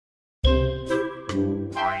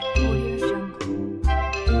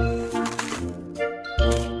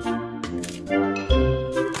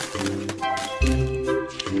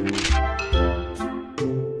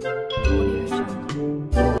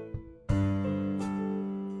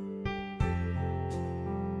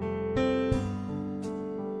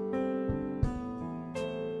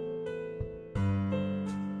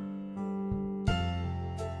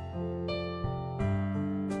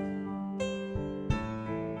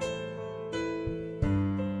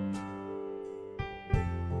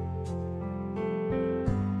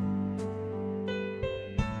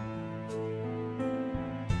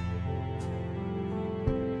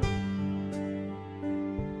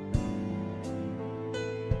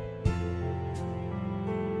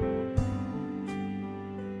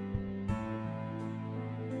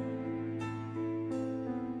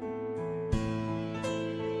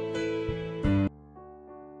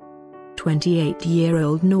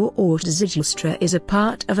28-year-old Noortje Zijlstra is a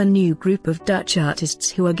part of a new group of Dutch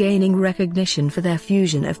artists who are gaining recognition for their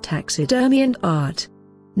fusion of taxidermy and art.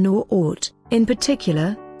 Noortje, in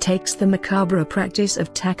particular, takes the macabre practice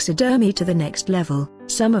of taxidermy to the next level.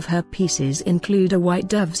 Some of her pieces include a white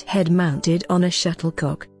dove's head mounted on a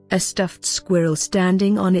shuttlecock, a stuffed squirrel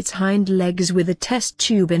standing on its hind legs with a test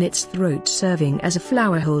tube in its throat serving as a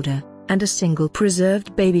flower holder, and a single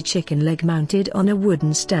preserved baby chicken leg mounted on a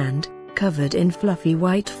wooden stand, covered in fluffy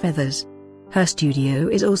white feathers. Her studio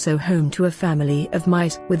is also home to a family of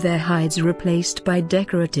mice with their hides replaced by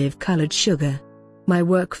decorative colored sugar. My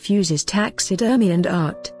work fuses taxidermy and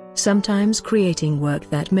art, sometimes creating work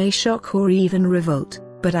that may shock or even revolt,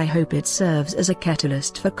 but I hope it serves as a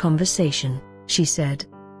catalyst for conversation, she said.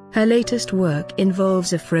 Her latest work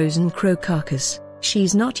involves a frozen crow carcass.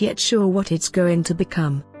 She's not yet sure what it's going to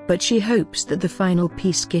become, but she hopes that the final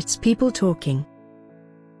piece gets people talking.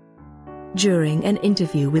 During an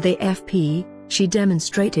interview with AFP, she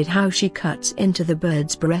demonstrated how she cuts into the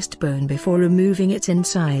bird's breastbone before removing its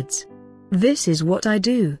insides. "This is what I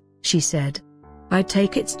do," she said. "I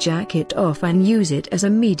take its jacket off and use it as a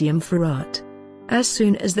medium for art. As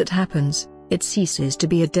soon as that happens, it ceases to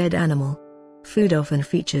be a dead animal. Food often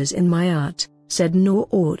features in my art," said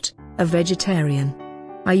Noortje, a vegetarian.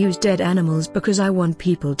 "I use dead animals because I want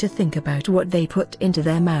people to think about what they put into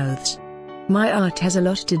their mouths. My art has a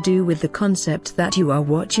lot to do with the concept that you are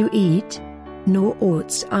what you eat."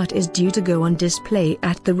 Noortje's art is due to go on display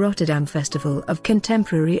at the Rotterdam Festival of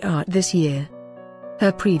Contemporary Art this year.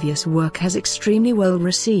 Her previous work has extremely well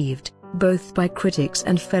received, both by critics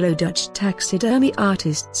and fellow Dutch taxidermy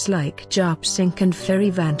artists like Jaap Sink and Ferry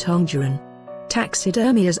van Tongeren.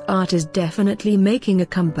 "Taxidermy as art is definitely making a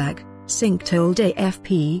comeback," Sink told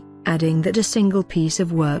AFP, adding that a single piece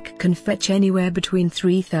of work can fetch anywhere between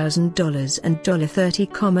 $3,000 and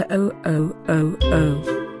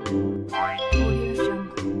 $30,000.